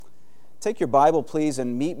Take your Bible, please,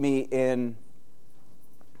 and meet me in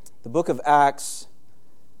the book of Acts,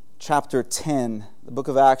 chapter 10. The book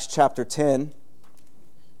of Acts, chapter 10.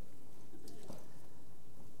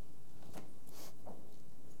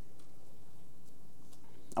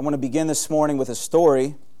 I want to begin this morning with a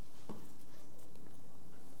story.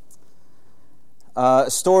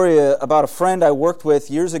 A story about a friend I worked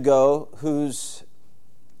with years ago whose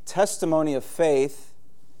testimony of faith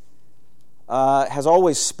has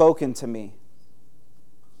always spoken to me.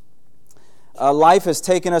 Life has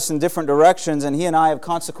taken us in different directions, and he and I have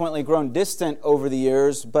consequently grown distant over the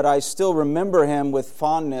years, but I still remember him with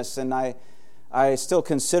fondness, and I still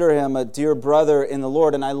consider him a dear brother in the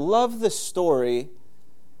Lord. And I love the story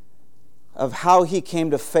of how he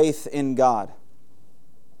came to faith in God.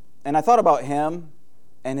 And I thought about him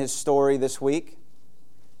and his story this week.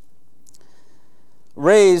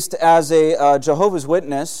 Raised as a Jehovah's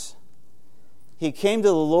Witness, he came to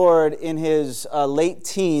the Lord in his late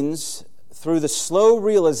teens through the slow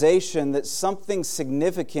realization that something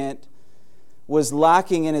significant was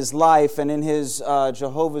lacking in his life and in his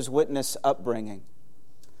Jehovah's Witness upbringing.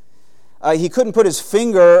 He couldn't put his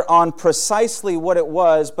finger on precisely what it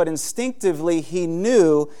was, but instinctively he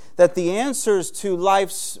knew that the answers to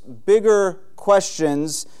life's bigger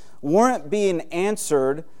questions weren't being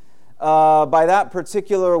answered by that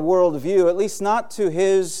particular worldview, at least not to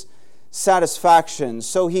his satisfaction.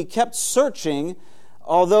 So he kept searching,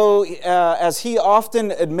 although, as he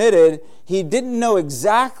often admitted, he didn't know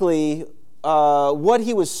exactly what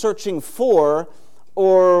he was searching for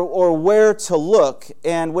or where to look.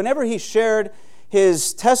 And whenever he shared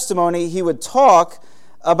his testimony, he would talk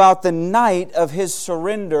about the night of his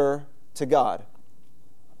surrender to God.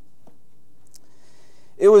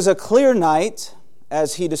 It was a clear night,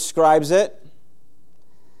 as he describes it,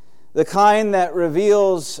 the kind that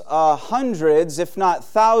reveals hundreds, if not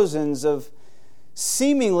thousands, of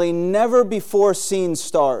seemingly never-before-seen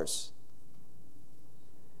stars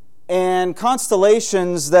and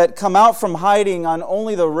constellations that come out from hiding on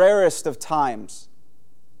only the rarest of times.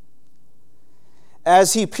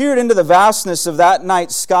 As he peered into the vastness of that night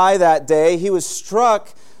sky that day, he was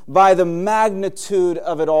struck by the magnitude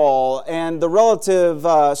of it all and the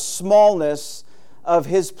relative smallness of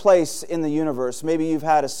his place in the universe. Maybe you've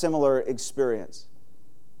had a similar experience.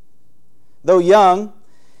 Though young,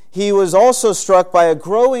 he was also struck by a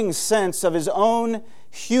growing sense of his own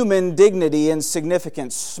human dignity and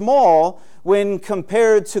significance. Small when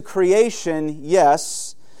compared to creation,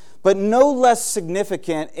 yes, but no less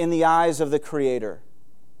significant in the eyes of the Creator.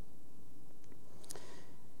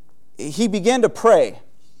 He began to pray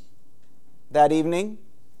that evening,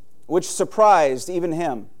 which surprised even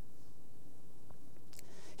him.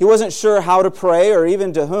 He wasn't sure how to pray or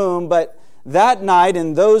even to whom, but that night,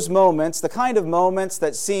 in those moments, the kind of moments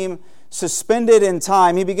that seem suspended in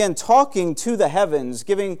time, he began talking to the heavens,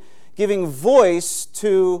 giving voice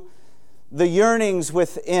to the yearnings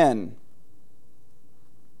within.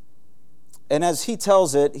 And as he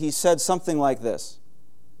tells it, he said something like this: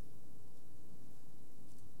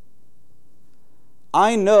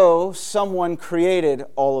 I know someone created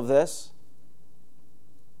all of this.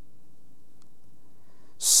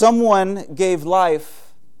 Someone gave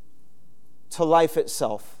life to life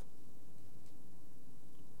itself.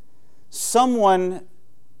 Someone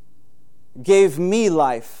gave me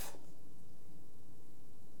life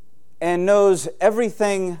and knows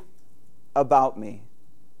everything about me.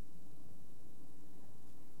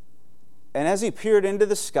 And as he peered into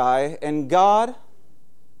the sky, and God,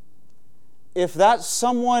 if that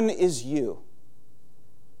someone is you,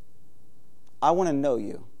 I want to know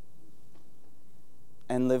you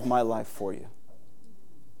and live my life for you.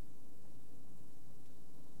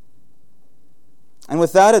 And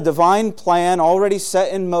with that, a divine plan already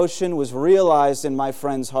set in motion was realized in my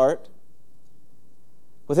friend's heart.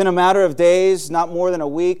 Within a matter of days, not more than a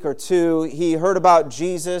week or two, he heard about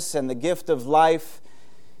Jesus and the gift of life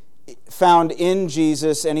found in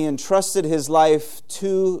Jesus, and he entrusted his life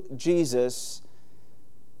to Jesus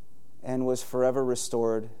and was forever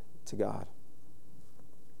restored to God.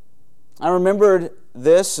 I remembered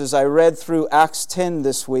this as I read through Acts 10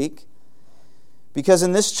 this week, because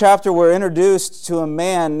in this chapter we're introduced to a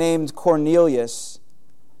man named Cornelius.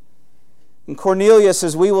 And Cornelius,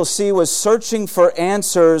 as we will see, was searching for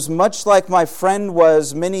answers, much like my friend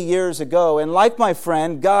was many years ago. And like my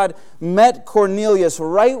friend, God met Cornelius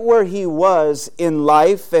right where he was in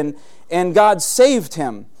life, and God saved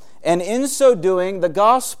him. And in so doing, the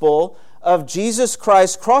gospel of Jesus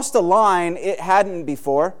Christ crossed a line it hadn't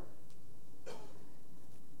before.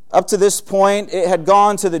 Up to this point, it had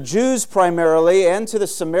gone to the Jews primarily and to the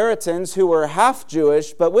Samaritans who were half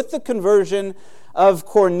Jewish, but with the conversion of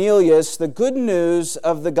Cornelius, the good news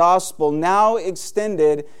of the gospel now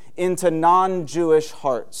extended into non-Jewish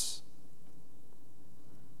hearts.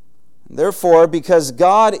 Therefore, because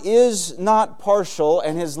God is not partial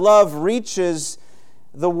and His love reaches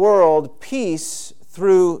the world, peace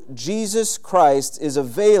through Jesus Christ is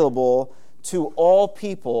available to all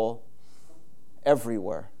people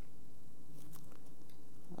everywhere.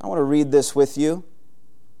 I want to read this with you.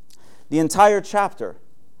 The entire chapter.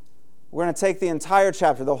 We're going to take the entire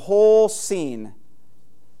chapter, the whole scene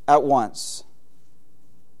at once.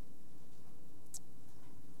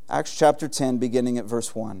 Acts chapter 10, beginning at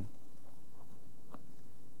verse 1.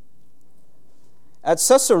 At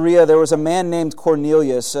Caesarea there was a man named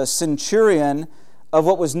Cornelius, a centurion of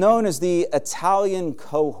what was known as the Italian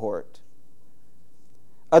cohort.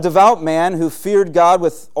 A devout man who feared God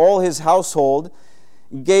with all his household,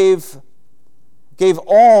 gave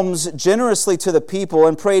alms generously to the people,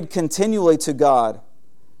 and prayed continually to God.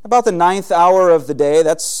 About the 9th hour of the day,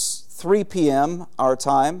 that's 3 p.m. our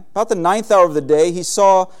time, about the 9th hour of the day, he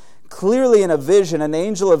saw clearly in a vision an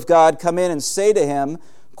angel of God come in and say to him,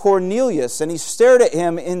 Cornelius. And he stared at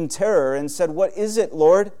him in terror and said, "What is it,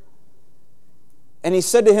 Lord?" And he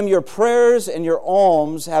said to him, "Your prayers and your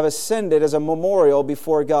alms have ascended as a memorial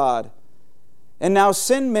before God. And now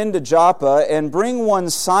send men to Joppa and bring one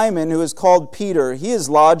Simon who is called Peter. He is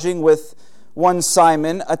lodging with one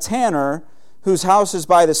Simon, a tanner, whose house is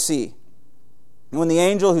by the sea." And when the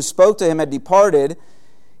angel who spoke to him had departed,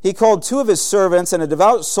 he called 2 of his servants and a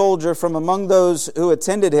devout soldier from among those who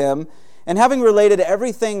attended him, and having related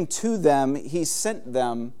everything to them, he sent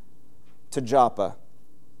them to Joppa.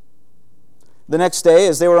 The next day,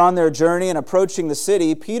 as they were on their journey and approaching the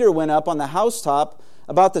city, Peter went up on the housetop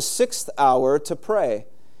about the 6th hour to pray.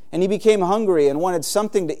 And he became hungry and wanted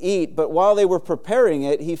something to eat, but while they were preparing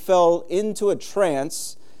it, he fell into a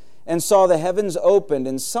trance and saw the heavens opened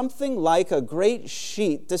and something like a great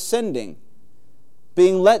sheet descending,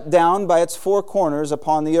 being let down by its 4 corners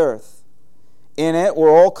upon the earth. In it were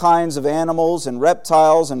all kinds of animals and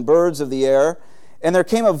reptiles and birds of the air. And there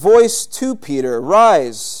came a voice to Peter,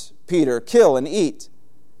 "Rise, Peter, kill and eat."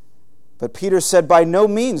 But Peter said, "By no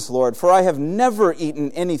means, Lord, for I have never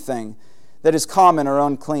eaten anything that is common or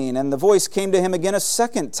unclean." And the voice came to him again a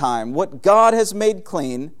second time, "What God has made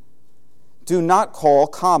clean, do not call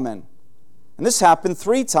common." And this happened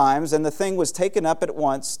 3 times, and the thing was taken up at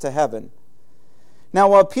once to heaven. Now,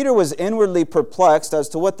 while Peter was inwardly perplexed as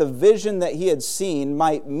to what the vision that he had seen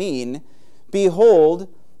might mean, behold,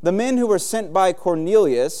 the men who were sent by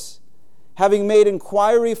Cornelius, having made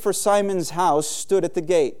inquiry for Simon's house, stood at the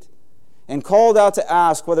gate, and called out to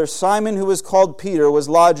ask whether Simon, who was called Peter, was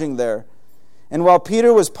lodging there. And while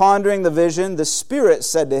Peter was pondering the vision, the Spirit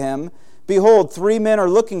said to him, "Behold, 3 men are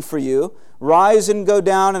looking for you. Rise and go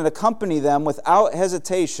down and accompany them without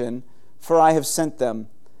hesitation, for I have sent them."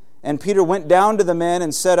 And Peter went down to the men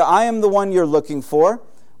and said, "I am the one you're looking for.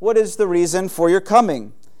 What is the reason for your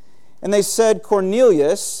coming?" And they said,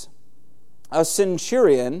 "Cornelius, a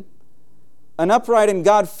centurion, an upright and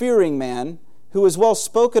God-fearing man, who was well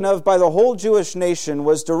spoken of by the whole Jewish nation,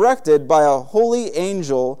 was directed by a holy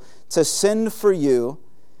angel to send for you,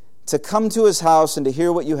 to come to his house and to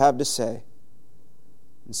hear what you have to say."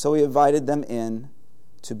 And so he invited them in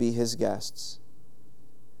to be his guests.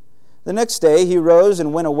 The next day he rose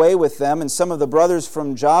and went away with them, and some of the brothers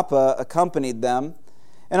from Joppa accompanied them.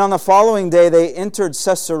 And on the following day they entered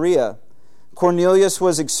Caesarea. Cornelius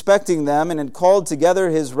was expecting them and had called together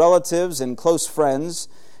his relatives and close friends.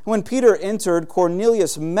 When Peter entered,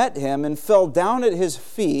 Cornelius met him and fell down at his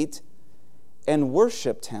feet and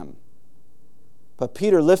worshipped him. But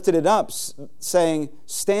Peter lifted it up, saying,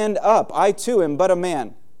 "Stand up, I too am but a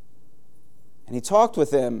man." And he talked with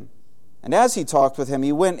him. And as he talked with him,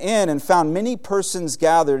 he went in and found many persons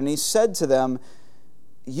gathered, and he said to them,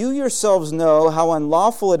 "You yourselves know how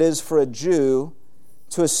unlawful it is for a Jew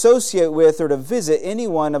to associate with or to visit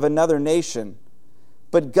anyone of another nation.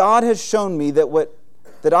 But God has shown me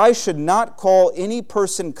that I should not call any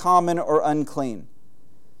person common or unclean.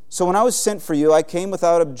 So when I was sent for you, I came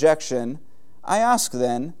without objection. I asked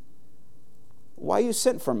then, 'Why you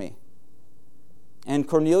sent for me?' And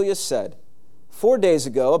Cornelius said, 4 days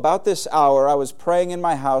ago, about this hour, I was praying in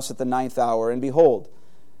my house at the 9th hour, and behold,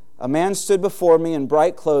 a man stood before me in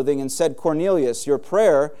bright clothing and said, 'Cornelius, your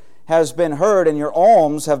prayer has been heard, and your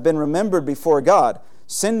alms have been remembered before God.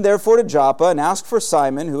 Send therefore to Joppa and ask for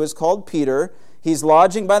Simon, who is called Peter. He's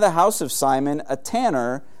lodging by the house of Simon, a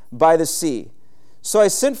tanner by the sea.' So I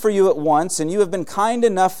sent for you at once, and you have been kind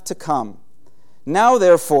enough to come. Now,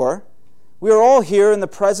 therefore, we are all here in the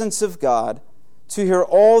presence of God to hear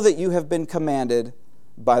all that you have been commanded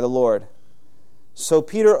by the Lord." So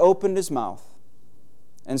Peter opened his mouth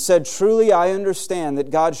and said, "Truly I understand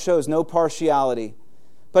that God shows no partiality,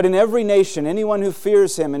 but in every nation anyone who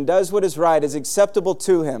fears him and does what is right is acceptable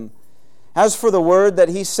to him. As for the word that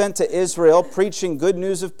he sent to Israel, preaching good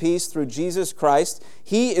news of peace through Jesus Christ,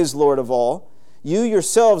 he is Lord of all. You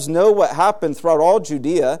yourselves know what happened throughout all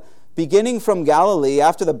Judea, beginning from Galilee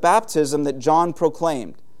after the baptism that John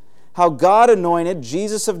proclaimed, how God anointed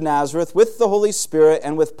Jesus of Nazareth with the Holy Spirit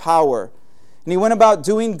and with power. And he went about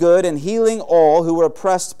doing good and healing all who were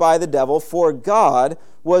oppressed by the devil, for God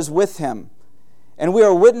was with him. And we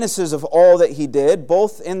are witnesses of all that he did,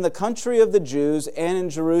 both in the country of the Jews and in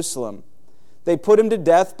Jerusalem. They put him to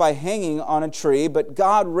death by hanging on a tree, but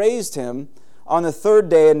God raised him on the third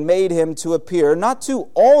day and made him to appear, not to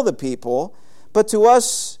all the people, but to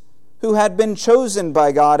us who had been chosen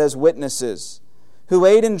by God as witnesses, who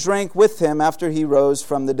ate and drank with him after he rose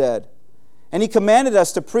from the dead. And he commanded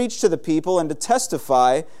us to preach to the people and to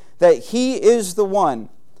testify that he is the one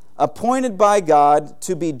appointed by God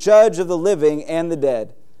to be judge of the living and the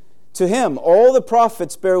dead. To him all the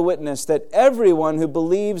prophets bear witness that everyone who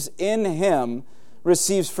believes in him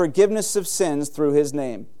receives forgiveness of sins through his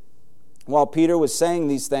name." While Peter was saying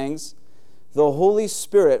these things, the Holy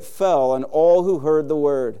Spirit fell on all who heard the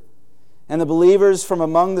word. And the believers from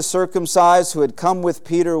among the circumcised who had come with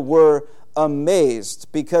Peter were amazed,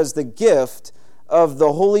 because the gift of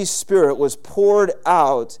the Holy Spirit was poured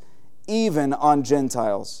out even on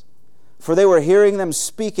Gentiles. For they were hearing them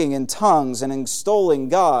speaking in tongues and extolling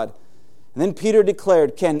God. And then Peter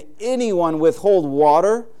declared, "Can anyone withhold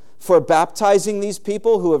water for baptizing these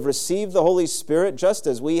people who have received the Holy Spirit just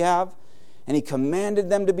as we have?" And he commanded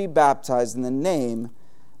them to be baptized in the name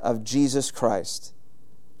of Jesus Christ.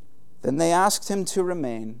 Then they asked him to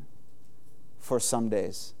remain for some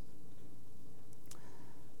days.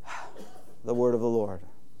 The word of the Lord.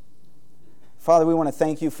 Father, we want to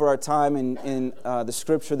thank you for our time in the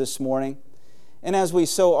Scripture this morning. And as we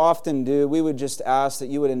so often do, we would just ask that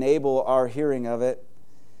you would enable our hearing of it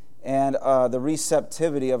and the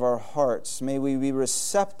receptivity of our hearts. May we be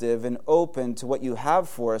receptive and open to what you have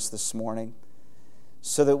for us this morning,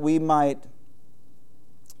 so that we might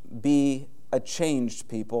be a changed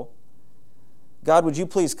people. God, would you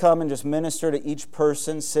please come and just minister to each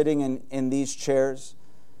person sitting in these chairs?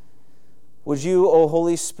 Would you, O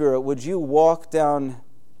Holy Spirit, would you walk down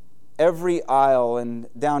every aisle and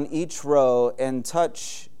down each row and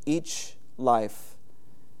touch each life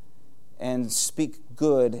and speak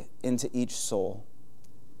good into each soul?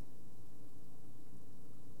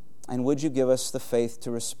 And would you give us the faith to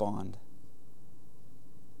respond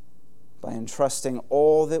by entrusting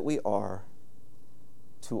all that we are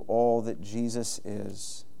to all that Jesus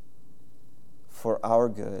is, for our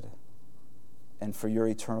good and for your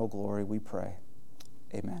eternal glory, we pray.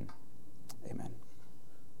 Amen. Amen.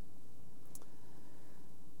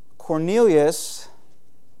 Cornelius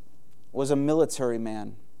was a military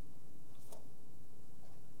man,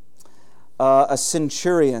 a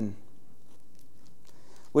centurion,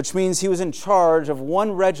 which means he was in charge of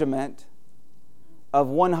one regiment of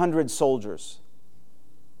 100 soldiers.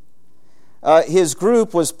 His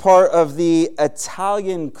group was part of the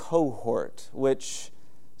Italian cohort, which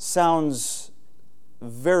sounds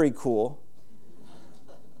very cool.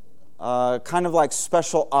 Kind of like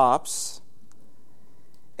special ops.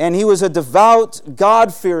 And he was a devout,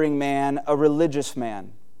 God-fearing man, a religious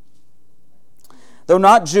man. Though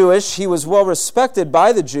not Jewish, he was well respected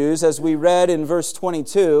by the Jews, as we read in verse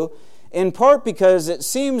 22, in part because it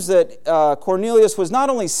seems that Cornelius was not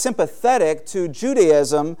only sympathetic to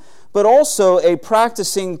Judaism, but also a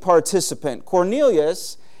practicing participant.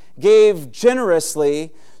 Cornelius gave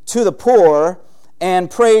generously to the poor and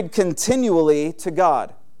prayed continually to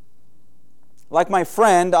God. Like my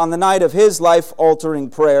friend, on the night of his life-altering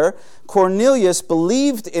prayer, Cornelius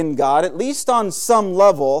believed in God, at least on some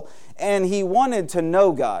level, and he wanted to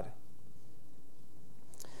know God.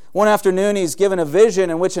 One afternoon, he's given a vision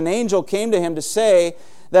in which an angel came to him to say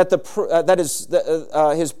that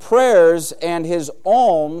his prayers and his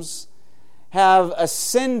alms have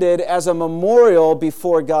ascended as a memorial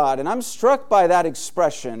before God. And I'm struck by that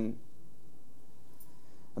expression,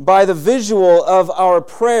 by the visual of our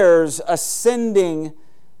prayers ascending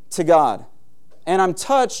to God. And I'm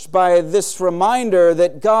touched by this reminder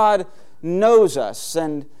that God knows us,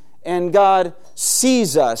 and God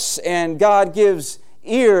sees us, and God gives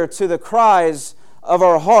ear to the cries of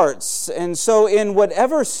our hearts. And so in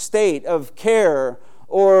whatever state of care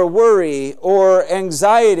or worry or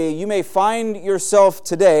anxiety you may find yourself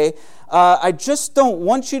today, I just don't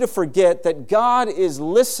want you to forget that God is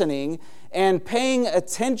listening and paying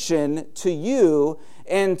attention to you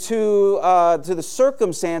and to the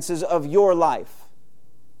circumstances of your life.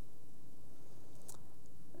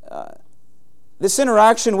 This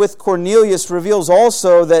interaction with Cornelius reveals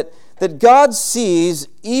also that God sees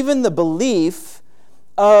even the belief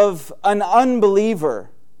of an unbeliever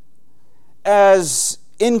as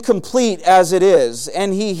incomplete as it is,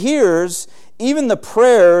 and he hears even the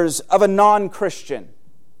prayers of a non-Christian.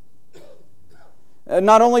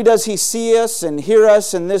 Not only does he see us and hear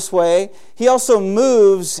us in this way, he also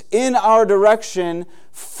moves in our direction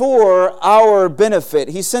for our benefit.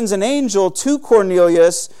 He sends an angel to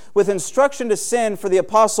Cornelius with instruction to send for the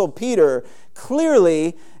Apostle Peter.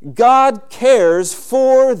 Clearly, God cares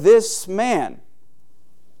for this man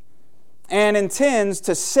and intends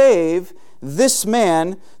to save this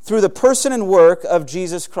man through the person and work of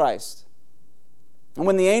Jesus Christ. And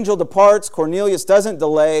when the angel departs, Cornelius doesn't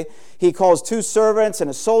delay. He calls 2 servants and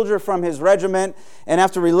a soldier from his regiment, and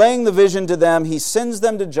after relaying the vision to them, he sends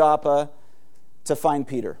them to Joppa to find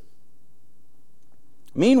Peter.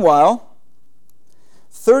 Meanwhile,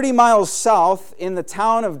 30 miles south in the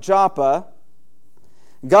town of Joppa,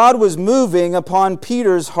 God was moving upon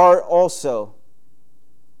Peter's heart also.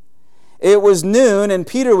 It was noon, and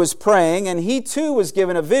Peter was praying, and he too was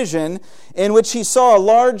given a vision in which he saw a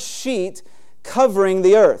large sheet covering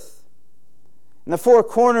the earth. And the 4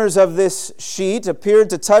 corners of this sheet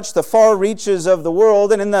appeared to touch the far reaches of the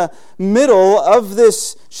world, and in the middle of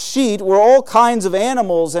this sheet were all kinds of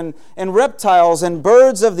animals and reptiles and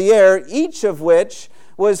birds of the air, each of which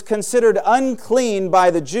was considered unclean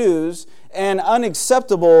by the Jews and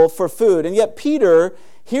unacceptable for food. And yet Peter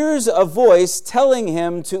hears a voice telling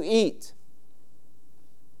him to eat.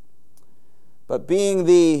 But being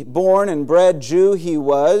the born and bred Jew he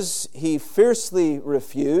was, he fiercely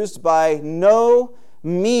refused. By no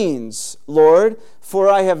means, Lord, for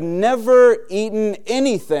I have never eaten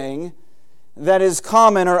anything that is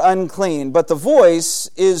common or unclean. But the voice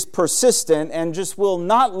is persistent and just will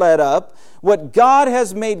not let up. What God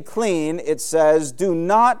has made clean, it says, do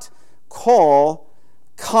not call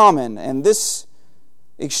common. And this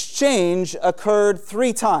exchange occurred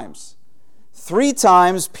 3 times. 3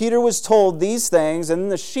 times Peter was told these things, and then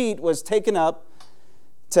the sheet was taken up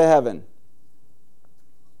to heaven.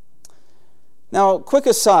 Now, quick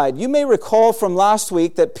aside, you may recall from last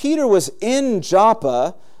week that Peter was in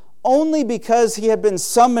Joppa only because he had been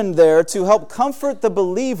summoned there to help comfort the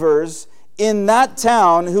believers in that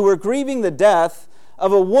town who were grieving the death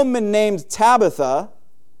of a woman named Tabitha,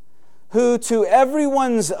 who, to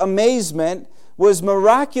everyone's amazement, was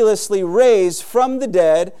miraculously raised from the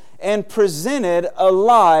dead and presented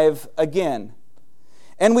alive again.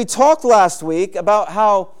 And we talked last week about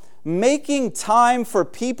how making time for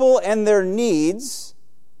people and their needs,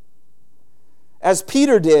 as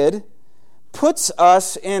Peter did, puts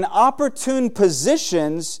us in opportune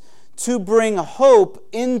positions to bring hope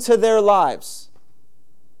into their lives.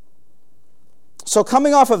 So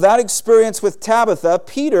coming off of that experience with Tabitha,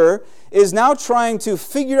 Peter is now trying to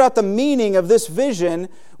figure out the meaning of this vision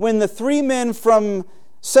when the 3 men from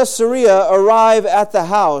Caesarea arrive at the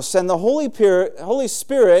house, and the Holy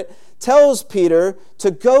Spirit tells Peter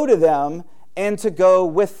to go to them and to go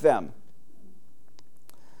with them.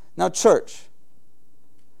 Now, church,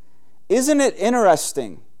 isn't it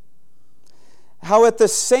interesting how at the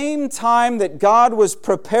same time that God was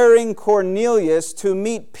preparing Cornelius to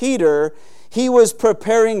meet Peter, he was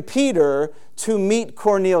preparing Peter to meet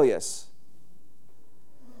Cornelius?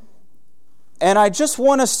 And I just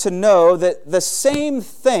want us to know that the same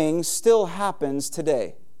thing still happens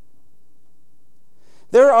today.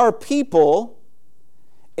 There are people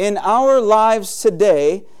in our lives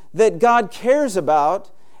today that God cares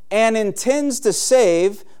about and intends to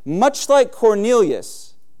save, much like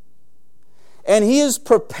Cornelius. And He is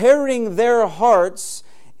preparing their hearts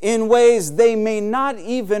in ways they may not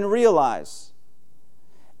even realize.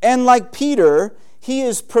 And like Peter, He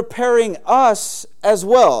is preparing us as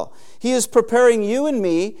well. He is preparing you and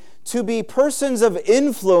me to be persons of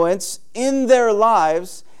influence in their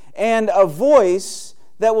lives and a voice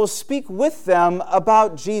that will speak with them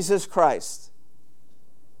about Jesus Christ.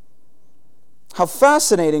 How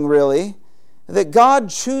fascinating, really, that God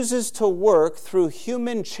chooses to work through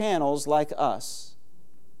human channels like us,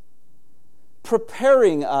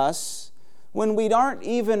 preparing us when we don't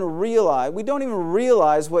even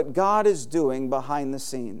realize what God is doing behind the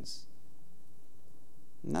scenes.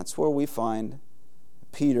 And that's where we find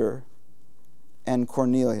Peter and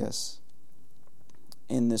Cornelius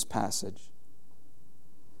in this passage.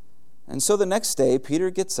 And so the next day,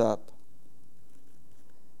 Peter gets up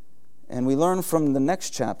And we learn from the next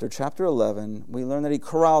chapter, chapter 11, we learn that he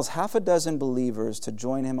corrals half a dozen believers to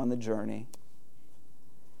join him on the journey.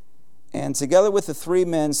 And together with the 3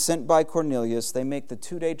 men sent by Cornelius, they make the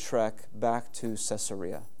 2-day trek back to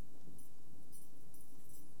Caesarea.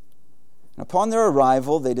 And upon their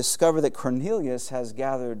arrival, they discover that Cornelius has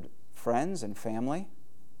gathered friends and family.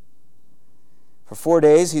 For 4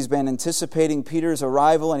 days, he's been anticipating Peter's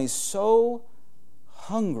arrival, and he's so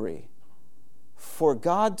hungry for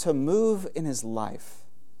God to move in his life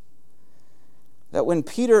that when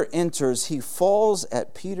Peter enters, he falls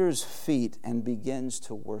at Peter's feet and begins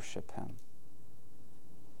to worship him.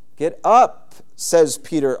 "Get up," says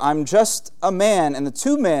Peter, "I'm just a man." And the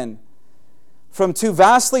 2 men from 2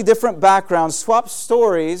 vastly different backgrounds swap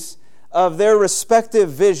stories of their respective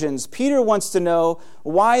visions. Peter wants to know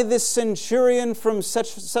why this centurion from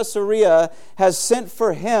Caesarea has sent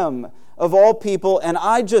for him of all people, and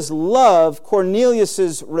I just love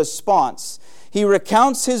Cornelius' response. He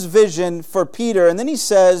recounts his vision for Peter, and then he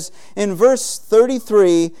says in verse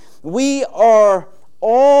 33, "We are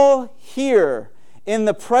all here in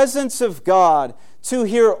the presence of God to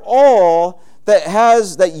hear all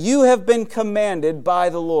that you have been commanded by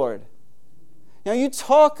the Lord." Now, you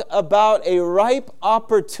talk about a ripe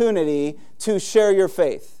opportunity to share your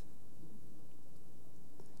faith.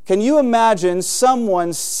 Can you imagine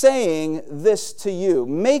someone saying this to you,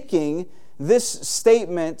 making this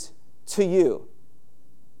statement to you?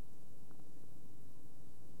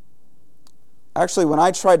 Actually, when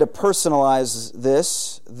I tried to personalize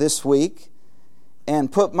this week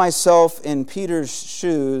and put myself in Peter's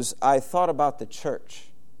shoes, I thought about the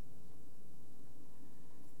church.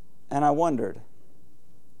 And I wondered,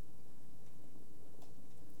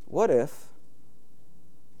 what if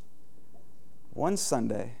one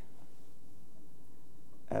Sunday,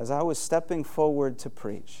 as I was stepping forward to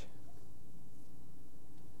preach,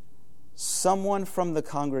 someone from the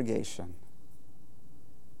congregation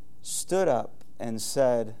stood up and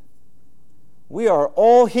said, "We are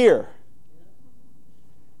all here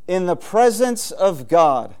in the presence of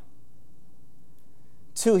God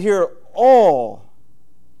to hear all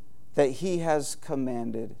that He has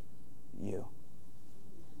commanded you."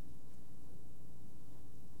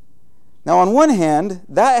 Now, on one hand,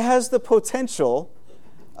 that has the potential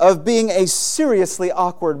of being a seriously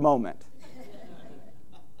awkward moment.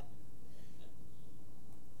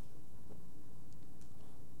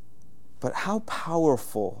 But how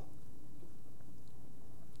powerful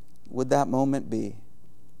would that moment be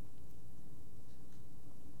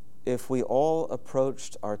if we all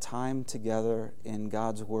approached our time together in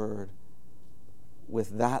God's Word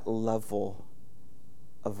with that level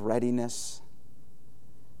of readiness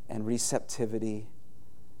and receptivity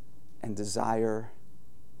and desire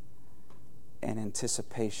and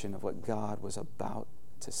anticipation of what God was about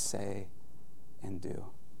to say and do?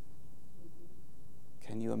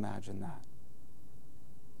 Can you imagine that?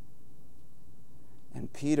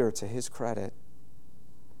 And Peter, to his credit,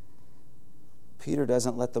 Peter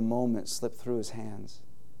doesn't let the moment slip through his hands.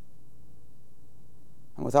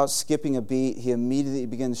 And without skipping a beat, he immediately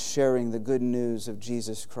begins sharing the good news of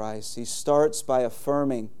Jesus Christ. He starts by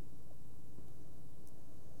affirming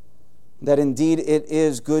that indeed it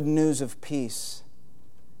is good news of peace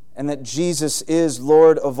and that Jesus is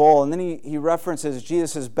Lord of all. And then he references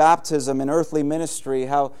Jesus' baptism and earthly ministry,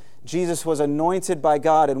 how Jesus was anointed by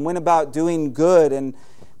God and went about doing good and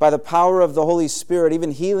by the power of the Holy Spirit,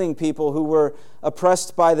 even healing people who were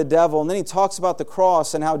oppressed by the devil. And then he talks about the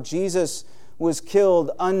cross and how Jesus was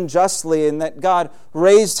killed unjustly and that God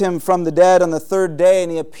raised him from the dead on the 3rd day,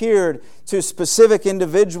 and he appeared to specific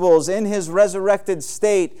individuals in his resurrected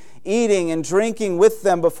state, eating and drinking with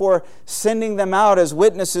them before sending them out as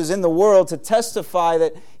witnesses in the world to testify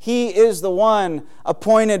that he is the one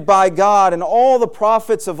appointed by God. And all the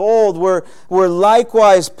prophets of old were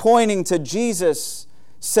likewise pointing to Jesus,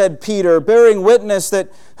 said Peter, bearing witness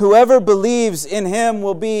that whoever believes in him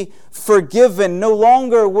will be forgiven. No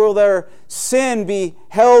longer will their sin be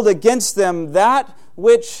held against them. That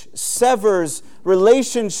which severs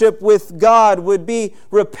relationship with God would be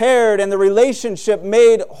repaired and the relationship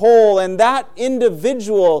made whole. And that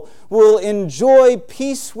individual will enjoy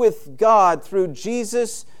peace with God through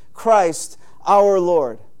Jesus Christ our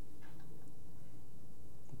Lord.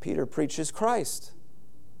 Peter preaches Christ,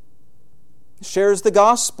 shares the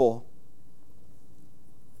gospel,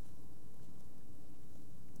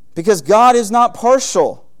 because God is not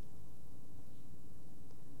partial.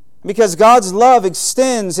 Because God's love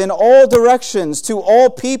extends in all directions to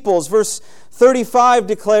all peoples. Verse 35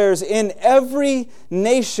 declares, in every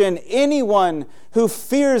nation, anyone who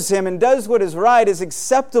fears him and does what is right is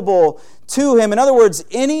acceptable to him. In other words,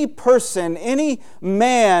 any person, any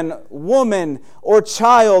man, woman, or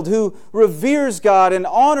child who reveres God and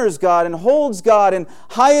honors God and holds God in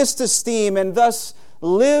highest esteem and thus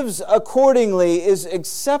lives accordingly is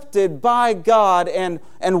accepted by God and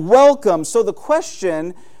welcome. So the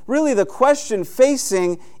question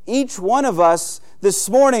facing each one of us this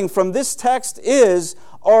morning from this text is,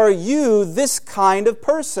 are you this kind of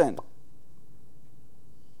person?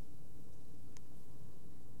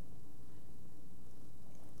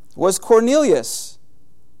 Was Cornelius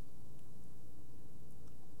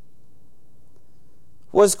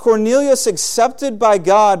accepted by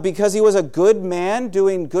God because he was a good man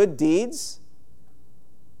doing good deeds?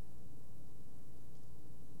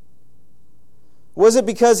 Was it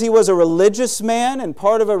because he was a religious man and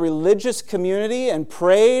part of a religious community and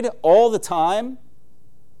prayed all the time?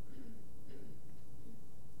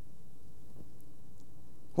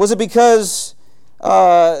 Was it because,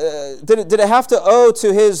 did it have to owe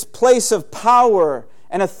to his place of power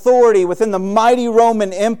and authority within the mighty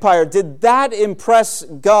Roman Empire? Did that impress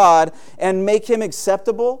God and make him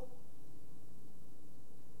acceptable?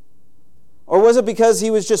 Or was it because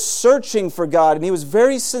he was just searching for God and he was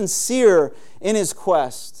very sincere in his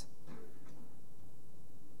quest?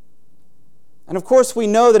 And of course we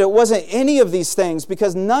know that it wasn't any of these things,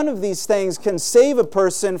 because none of these things can save a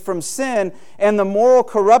person from sin and the moral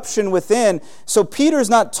corruption within. So Peter's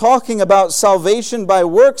not talking about salvation by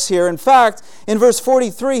works here. In fact, in verse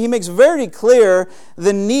 43, he makes very clear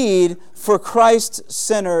the need for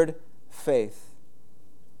Christ-centered faith.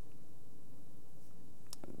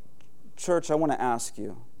 Church, I want to ask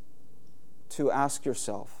you to ask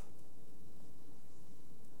yourself,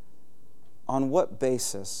 on what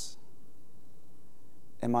basis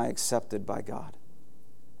am I accepted by God?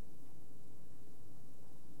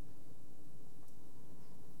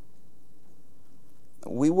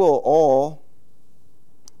 We will all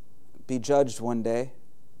be judged one day.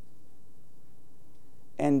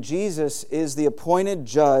 And Jesus is the appointed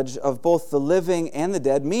judge of both the living and the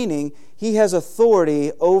dead, meaning he has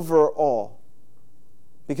authority over all.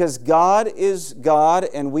 Because God is God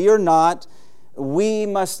and we are not, we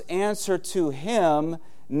must answer to him,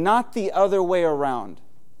 not the other way around.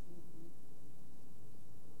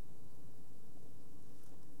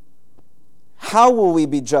 How will we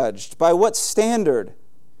be judged? By what standard?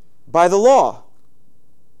 By the law.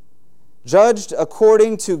 Judged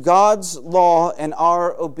according to God's law and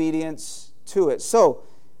our obedience to it. So,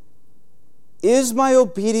 is my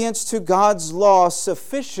obedience to God's law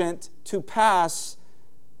sufficient to pass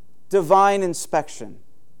divine inspection?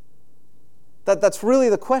 That's really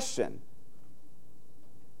the question.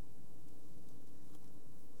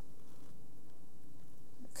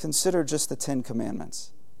 Consider just the 10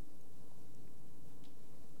 Commandments.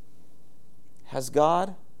 Has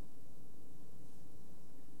God,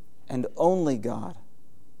 and only God,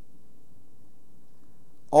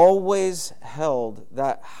 always held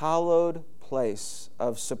that hallowed place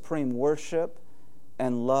of supreme worship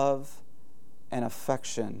and love and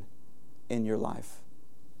affection in your life?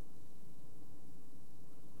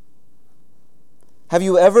 Have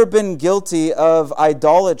you ever been guilty of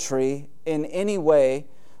idolatry in any way,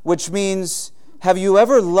 which means, have you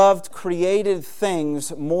ever loved created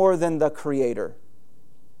things more than the Creator?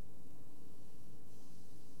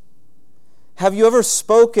 Have you ever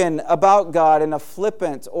spoken about God in a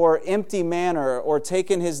flippant or empty manner or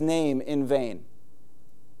taken his name in vain?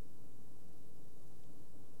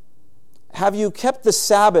 Have you kept the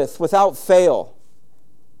Sabbath without fail,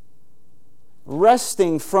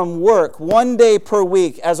 resting from work one day per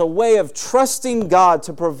week as a way of trusting God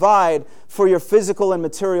to provide for your physical and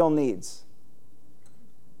material needs?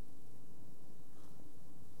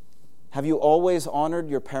 Have you always honored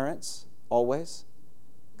your parents? Always?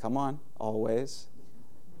 Come on, always.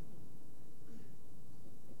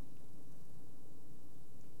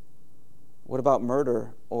 What about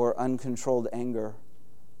murder or uncontrolled anger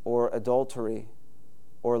or adultery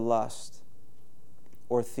or lust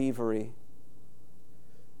or thievery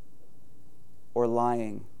or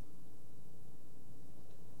lying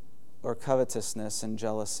or covetousness and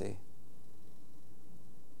jealousy?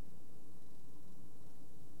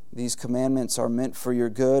 These commandments are meant for your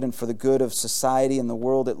good and for the good of society and the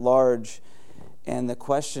world at large. And the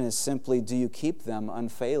question is simply, do you keep them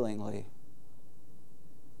unfailingly?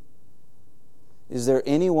 Is there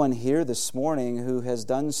anyone here this morning who has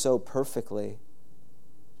done so perfectly,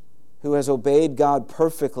 who has obeyed God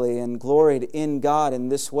perfectly and gloried in God in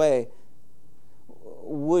this way?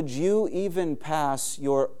 would you even pass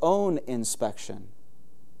your own inspection,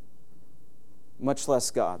 much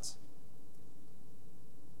less God's?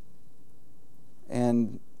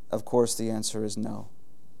 And, of course, the answer is no.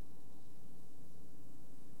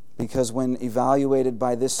 Because when evaluated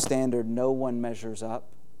by this standard, no one measures up.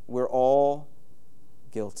 We're all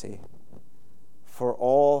guilty. For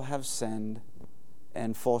all have sinned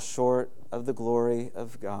and fall short of the glory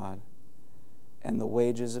of God, and the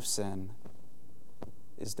wages of sin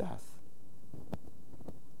is death.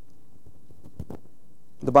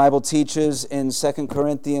 The Bible teaches in 2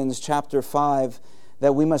 Corinthians chapter 5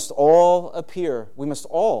 that we must all appear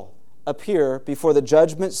before the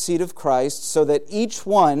judgment seat of Christ, so that each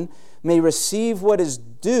one may receive what is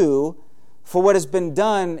due for what has been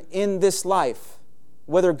done in this life,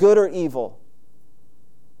 whether good or evil.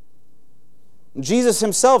 Jesus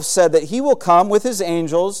himself said that he will come with his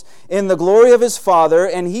angels in the glory of his Father,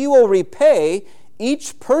 and he will repay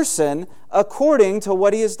each person according to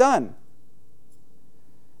what he has done.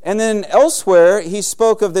 And then elsewhere, he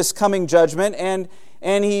spoke of this coming judgment,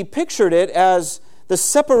 and he pictured it as the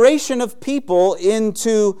separation of people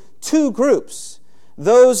into two groups,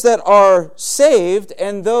 those that are saved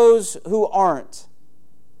and those who aren't.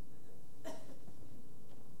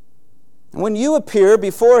 When you appear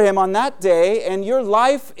before him on that day and your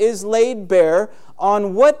life is laid bare,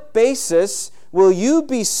 on what basis will you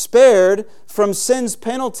be spared from sin's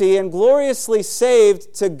penalty and gloriously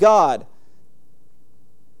saved to God?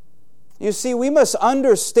 You see, we must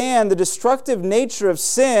understand the destructive nature of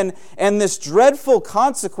sin and this dreadful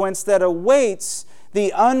consequence that awaits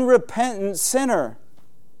the unrepentant sinner.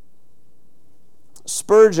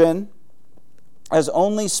 Spurgeon, as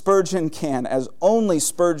only Spurgeon can,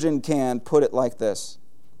 put it like this: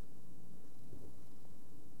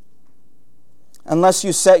 unless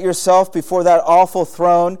you set yourself before that awful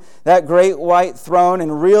throne, that great white throne,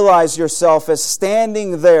 and realize yourself as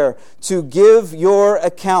standing there to give your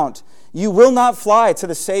account, you will not fly to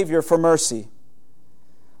the Savior for mercy.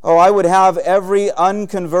 Oh, I would have every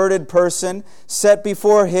unconverted person set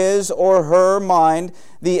before his or her mind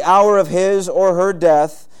the hour of his or her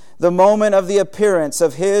death, the moment of the appearance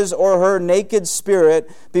of his or her naked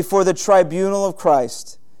spirit before the tribunal of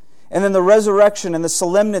Christ, and then the resurrection and the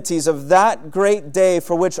solemnities of that great day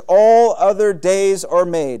for which all other days are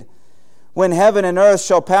made, when heaven and earth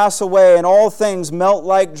shall pass away and all things melt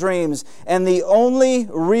like dreams, and the only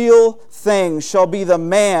real thing shall be the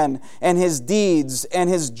man and his deeds and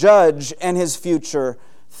his judge and his future.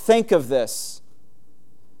 Think of this.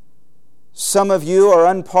 Some of you are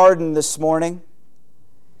unpardoned this morning,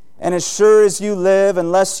 and as sure as you live,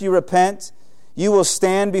 unless you repent, you will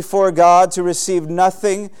stand before God to receive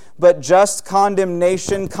nothing but just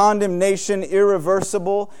condemnation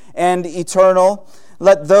irreversible and eternal.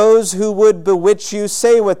 Let those who would bewitch you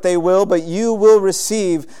say what they will, but you will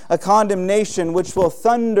receive a condemnation which will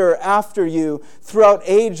thunder after you throughout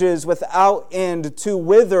ages without end, to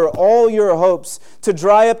wither all your hopes, to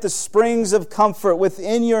dry up the springs of comfort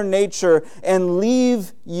within your nature, and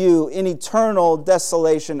leave you in eternal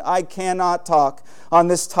desolation. I cannot talk on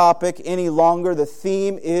this topic any longer. The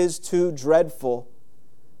theme is too dreadful.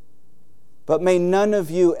 But may none of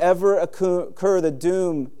you ever incur the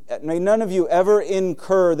doom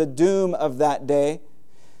of that day.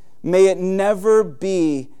 May it never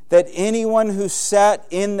be that anyone who sat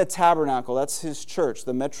in the tabernacle, that's his church,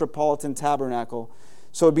 the Metropolitan Tabernacle.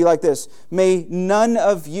 So it'd be like this: may it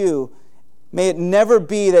never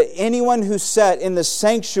be that anyone who sat in the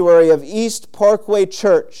sanctuary of East Parkway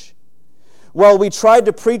Church, while we tried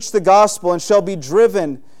to preach the gospel, and shall be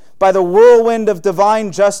driven by the whirlwind of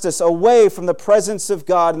divine justice away from the presence of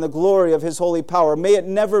God and the glory of his holy power. May it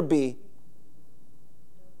never be.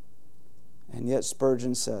 And yet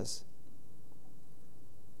Spurgeon says,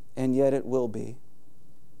 and yet it will be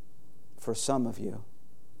for some of you,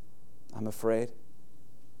 I'm afraid.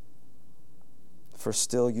 For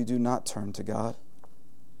still you do not turn to God.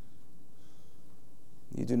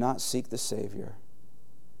 You do not seek the Savior.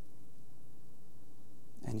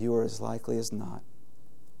 And you are as likely as not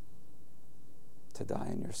to die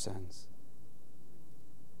in your sins.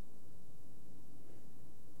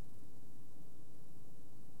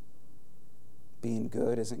 Being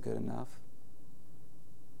good isn't good enough.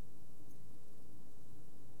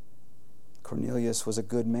 Cornelius was a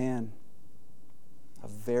good man, a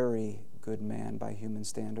very good man by human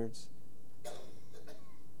standards.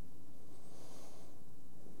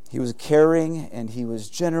 He was caring, and he was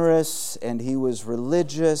generous, and he was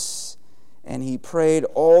religious, and he prayed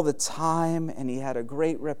all the time, and he had a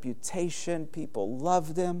great reputation. People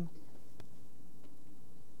loved him.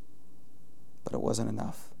 But it wasn't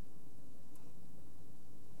enough.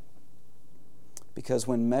 Because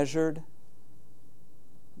when measured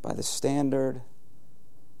by the standard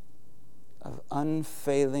of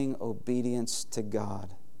unfailing obedience to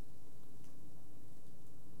God,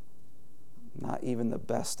 not even the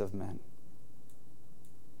best of men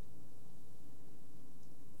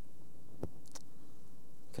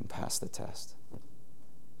can pass the test.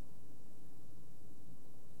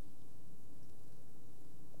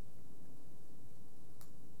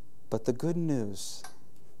 But the good news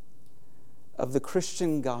of the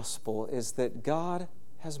Christian gospel is that God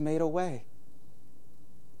has made a way.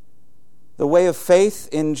 The way of faith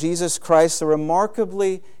in Jesus Christ,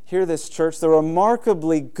 hear this, church, the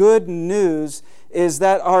remarkably good news is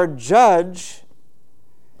that our judge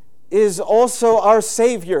is also our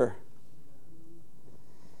Savior.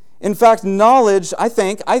 In fact, knowledge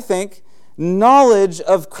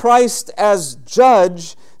of Christ as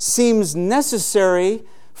judge seems necessary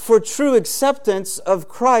for true acceptance of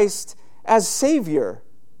Christ as Savior.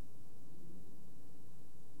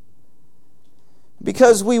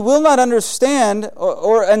 Because we will not understand,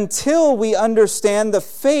 or until we understand the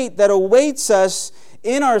fate that awaits us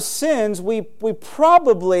in our sins, we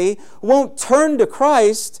probably won't turn to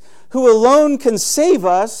Christ, who alone can save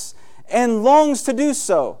us and longs to do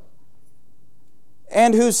so,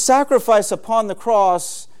 and whose sacrifice upon the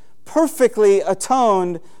cross perfectly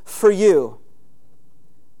atoned for you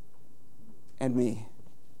and me.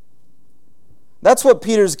 That's what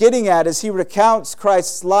Peter's getting at as he recounts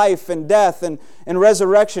Christ's life and death and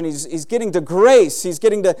resurrection. He's getting to grace. He's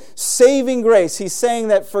getting to saving grace. He's saying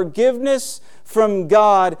that forgiveness from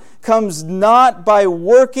God comes not by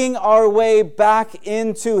working our way back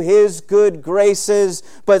into His good graces,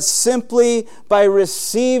 but simply by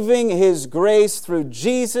receiving His grace through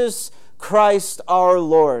Jesus Christ our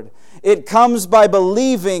Lord. It comes by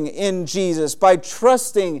believing in Jesus, by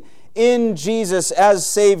trusting in Jesus as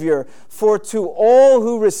Savior. For to all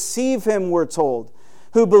who receive Him, we're told,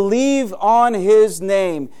 who believe on His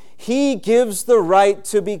name, He gives the right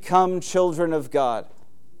to become children of God.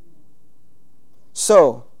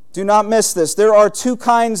 So, do not miss this. There are two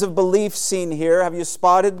kinds of belief seen here. Have you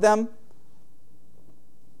spotted them?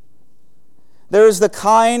 There is the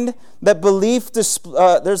kind that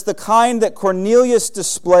there's the kind that Cornelius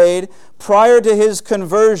displayed prior to his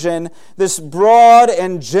conversion, this broad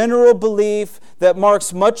and general belief that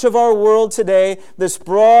marks much of our world today, this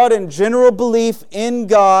broad and general belief in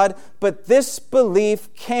God, but this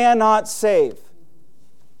belief cannot save.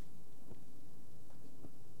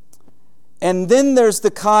 And then there's the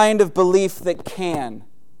kind of belief that can.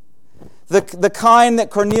 The kind that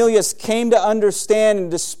Cornelius came to understand and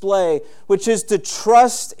display, which is to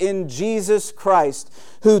trust in Jesus Christ,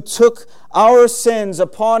 who took our sins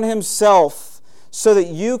upon Himself so that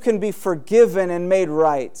you can be forgiven and made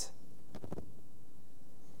right.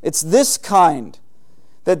 It's this kind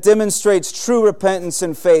that demonstrates true repentance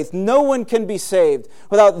and faith. No one can be saved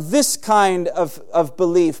without this kind of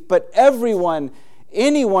belief, but anyone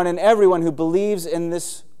and everyone who believes in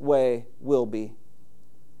this way will be.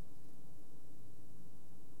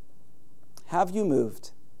 Have you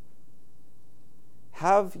moved?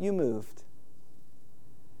 Have you moved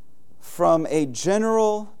from a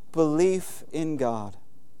general belief in God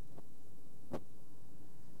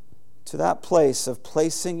to that place of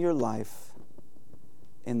placing your life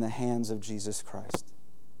in the hands of Jesus Christ?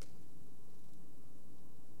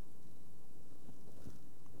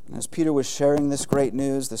 And as Peter was sharing this great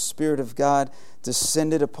news, the Spirit of God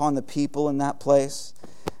descended upon the people in that place.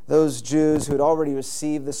 Those Jews who had already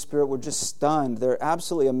received the Spirit were just stunned. They're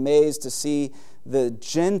absolutely amazed to see the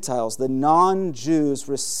Gentiles, the non-Jews,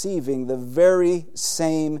 receiving the very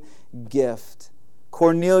same gift.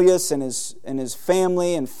 Cornelius and his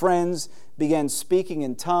family and friends began speaking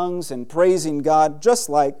in tongues and praising God, just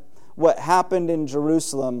like what happened in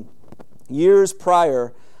Jerusalem years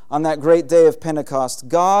prior on that great day of Pentecost.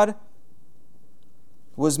 God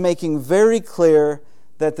was making very clear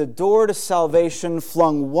that the door to salvation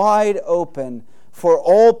flung wide open for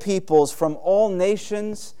all peoples from all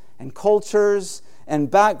nations and cultures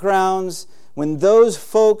and backgrounds. When those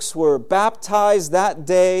folks were baptized that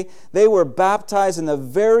day, they were baptized in the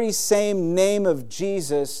very same name of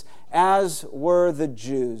Jesus as were the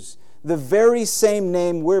Jews. The very same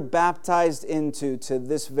name we're baptized into to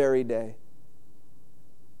this very day.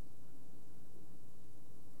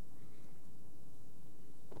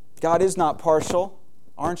 God is not partial.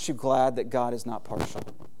 Aren't you glad that God is not partial?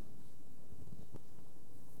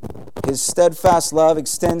 His steadfast love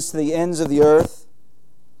extends to the ends of the earth.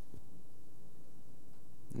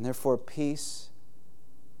 And therefore, peace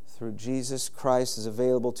through Jesus Christ is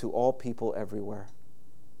available to all people everywhere.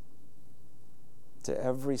 to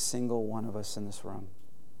every single one of us in this room,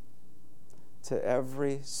 to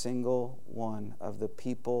every single one of the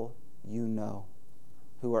people you know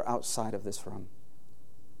who are outside of this room.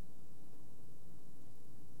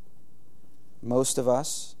 Most of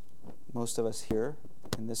us here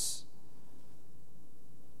in this,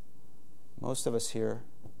 most of us here,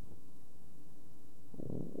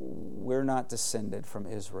 we're not descended from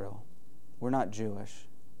Israel. We're not Jewish.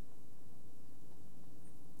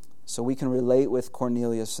 So we can relate with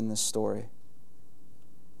Cornelius in this story.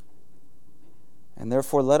 And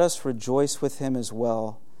therefore, let us rejoice with him as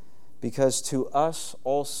well, because to us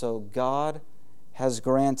also God has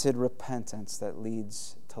granted repentance that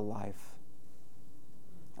leads to life.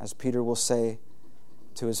 As Peter will say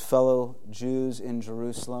to his fellow Jews in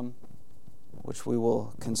Jerusalem, which we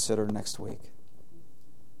will consider next week.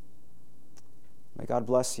 May God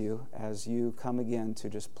bless you as you come again to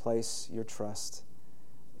just place your trust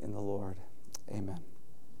in the Lord. Amen.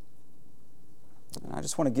 And I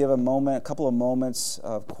just want to give a couple of moments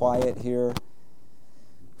of quiet here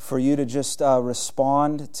for you to just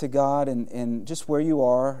respond to God and just where you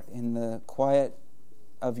are in the quiet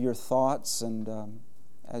of your thoughts. And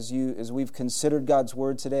as we've considered God's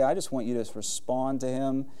Word today, I just want you to respond to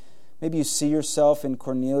Him. Maybe you see yourself in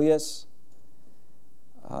Cornelius,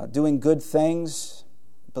 doing good things,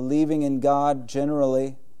 believing in God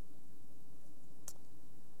generally,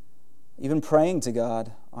 even praying to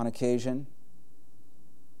God on occasion,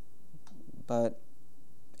 but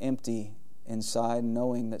empty inside,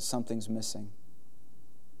 knowing that something's missing.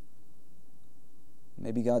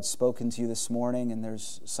 Maybe God's spoken to you this morning and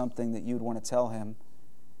there's something that you'd want to tell Him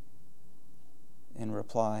in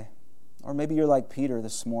reply. Or maybe you're like Peter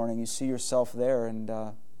this morning. You see yourself there and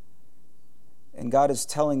God is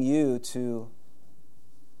telling you to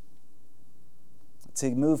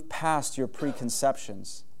move past your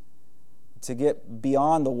preconceptions, to get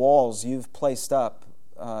beyond the walls you've placed up,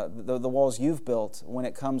 the walls you've built when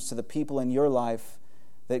it comes to the people in your life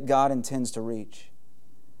that God intends to reach.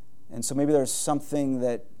 And so maybe there's something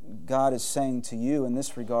that God is saying to you in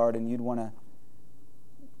this regard and you'd want to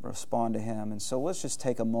respond to Him. And so let's just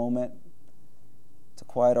take a moment to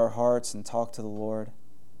quiet our hearts and talk to the Lord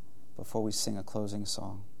before we sing a closing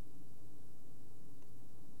song.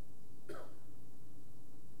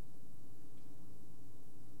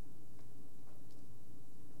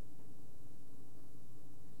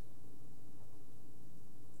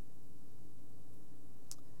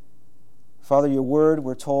 Father, your word,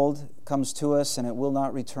 we're told, comes to us and it will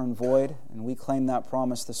not return void, and we claim that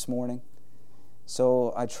promise this morning.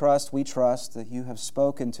 So we trust that you have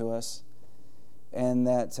spoken to us and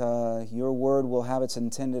that your word will have its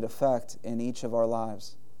intended effect in each of our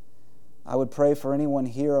lives. I would pray for anyone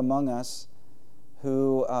here among us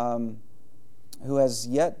who has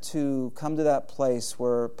yet to come to that place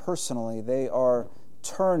where personally they are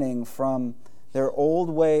turning from their old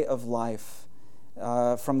way of life,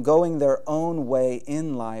 from going their own way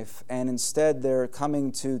in life, and instead they're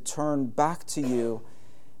coming to turn back to you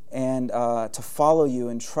and to follow you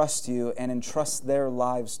and trust you and entrust their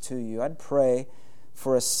lives to you. I'd pray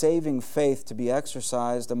for a saving faith to be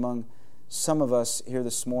exercised among some of us here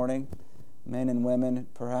this morning, men and women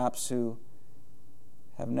perhaps who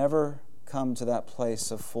have never come to that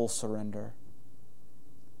place of full surrender.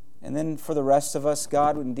 And then for the rest of us,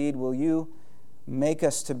 God, indeed, will you make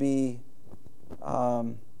us to be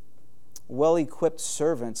well-equipped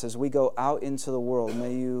servants as we go out into the world.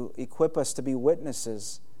 May you equip us to be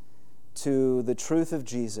witnesses to the truth of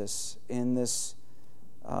Jesus in this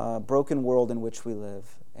broken world in which we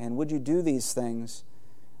live. And would you do these things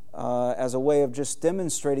as a way of just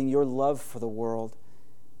demonstrating your love for the world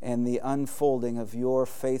and the unfolding of your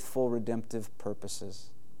faithful redemptive purposes.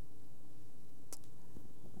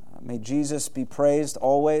 May Jesus be praised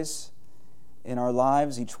always in our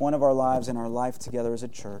lives, each one of our lives, in our life together as a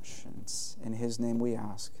church. And it's in His name we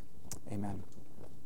ask. Amen.